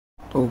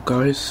Oh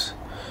guys,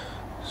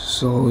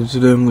 so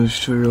today I'm going to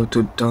show you how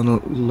to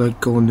download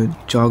Lego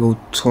Ninjago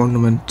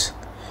tournament.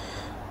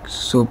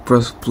 So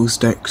press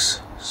BlueStacks,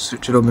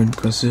 search it up and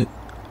press it.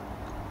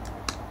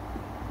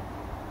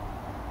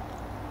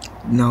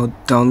 Now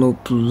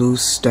download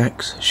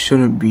BlueStacks,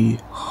 shouldn't be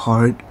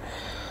hard.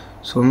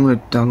 So I'm going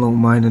to download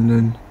mine and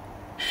then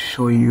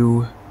show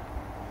you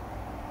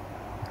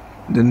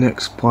the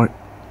next part.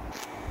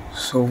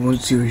 So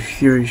once you're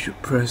here, you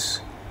should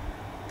press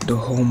the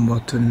home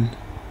button.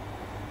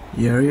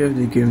 Yeah, I already have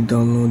the game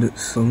downloaded,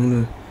 so I'm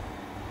gonna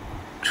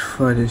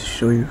try to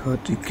show you how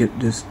to get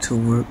this to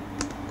work.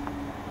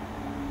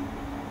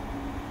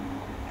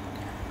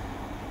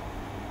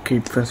 Okay,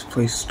 press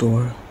Play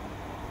Store,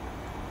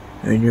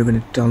 and you're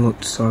gonna download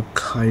this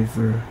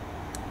archiver.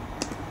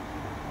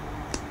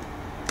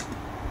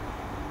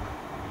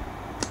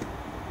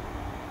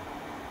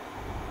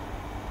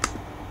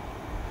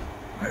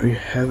 I already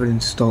have it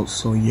installed,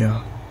 so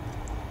yeah.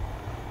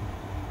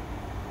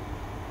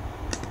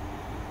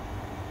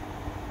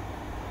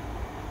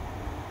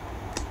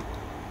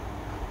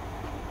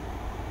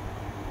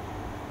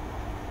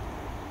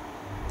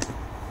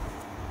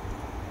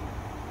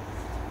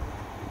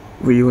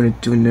 What you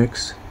want to do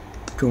next,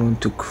 go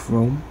into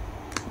Chrome.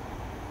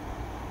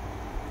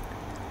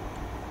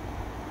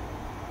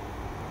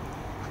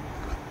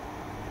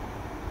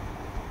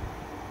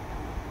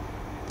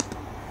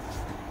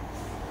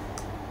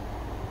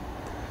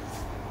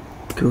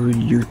 Go to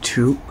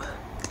YouTube.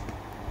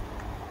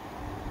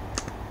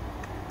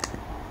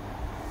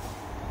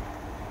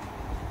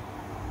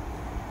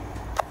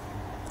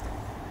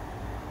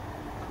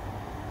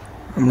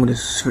 I'm gonna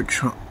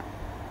search up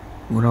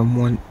what I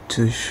want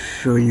to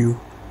show you.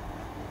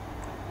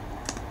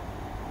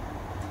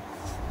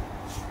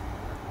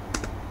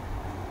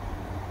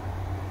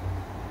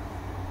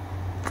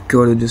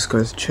 Go to this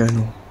guy's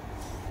channel.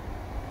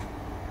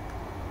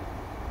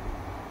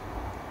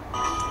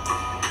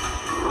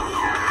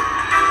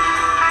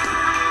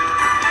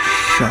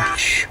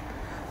 Shush.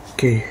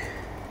 Okay.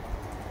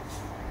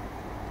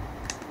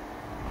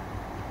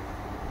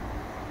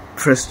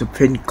 Press the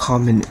pinned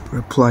comment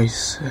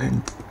replies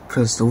and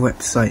press the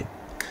website.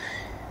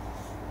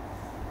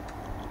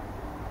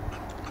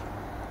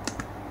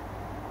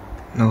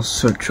 Now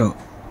search up.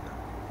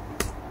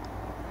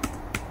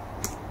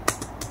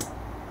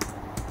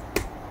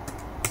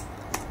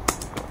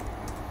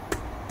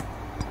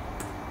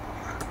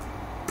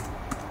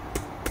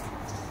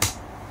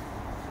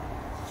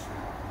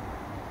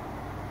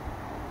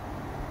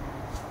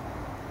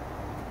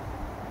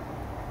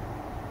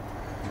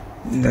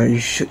 Now you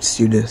should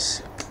see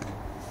this.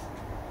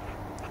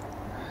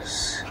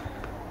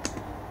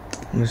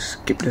 I'm gonna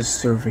skip this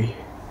survey.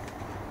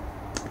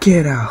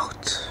 Get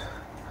out.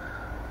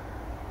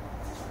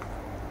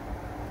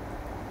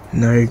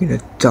 Now you're gonna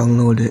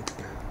download it.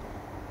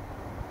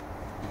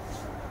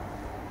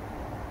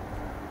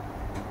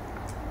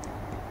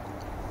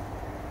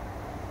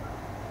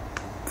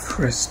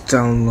 Press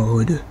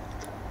download.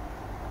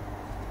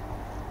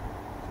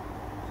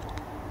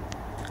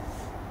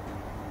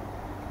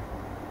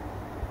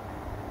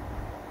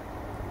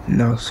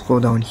 Now scroll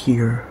down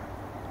here.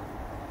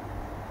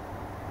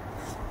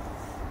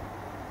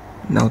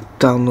 Now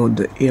download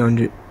the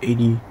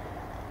 880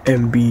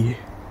 MB.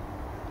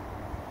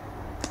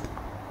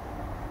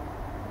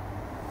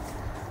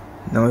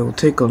 Now it will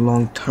take a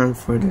long time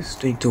for this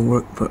thing to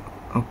work, but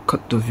I'll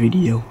cut the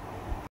video.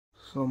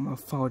 So my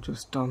file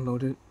just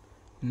downloaded.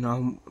 Now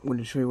I'm going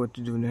to show you what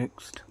to do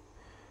next.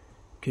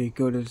 Okay,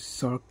 go to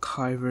this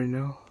archiver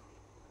now.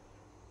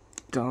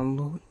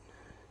 Download.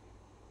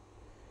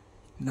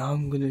 Now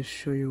I'm gonna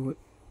show you what.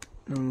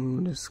 I'm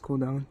gonna scroll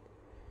down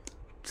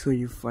till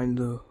you find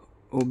the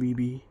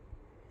OBB.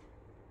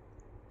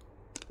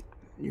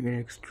 You're gonna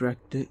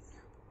extract it.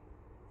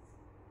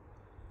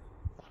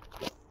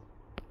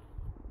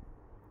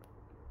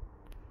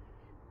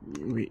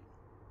 Wait,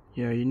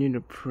 yeah, you need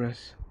to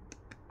press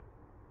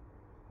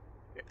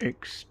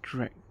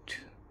extract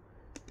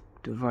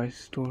device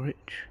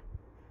storage,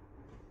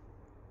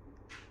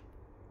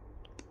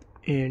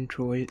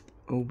 Android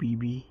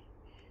OBB.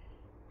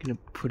 Gonna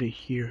put it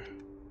here.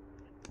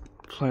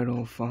 Apply to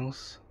all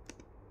files.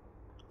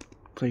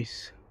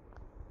 Place.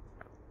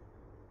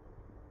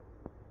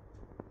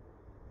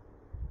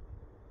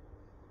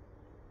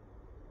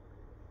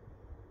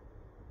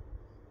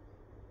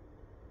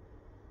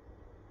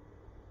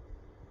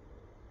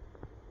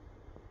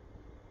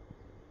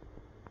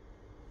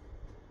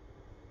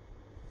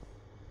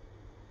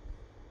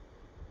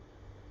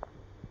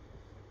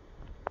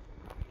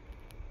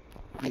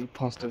 I'm gonna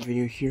pause the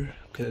video here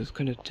because it's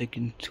kind of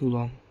taking too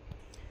long.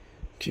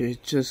 Okay,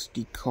 it's just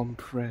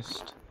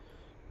decompressed.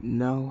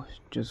 Now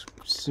just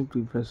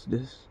simply press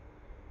this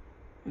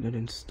and then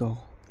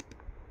install.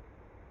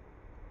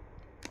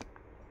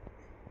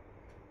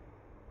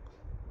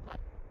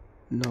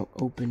 Now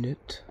open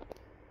it.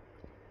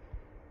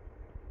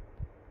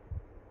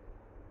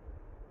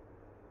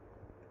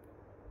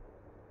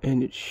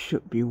 And it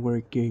should be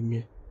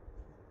working.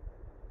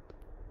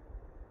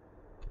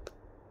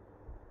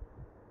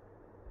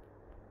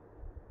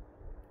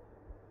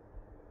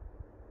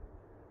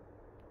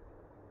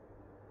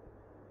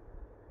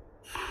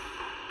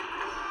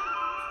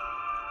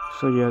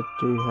 So yeah,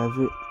 there you have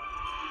it.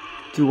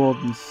 Do all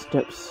these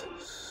steps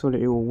so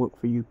that it will work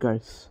for you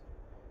guys.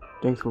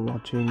 Thanks for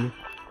watching.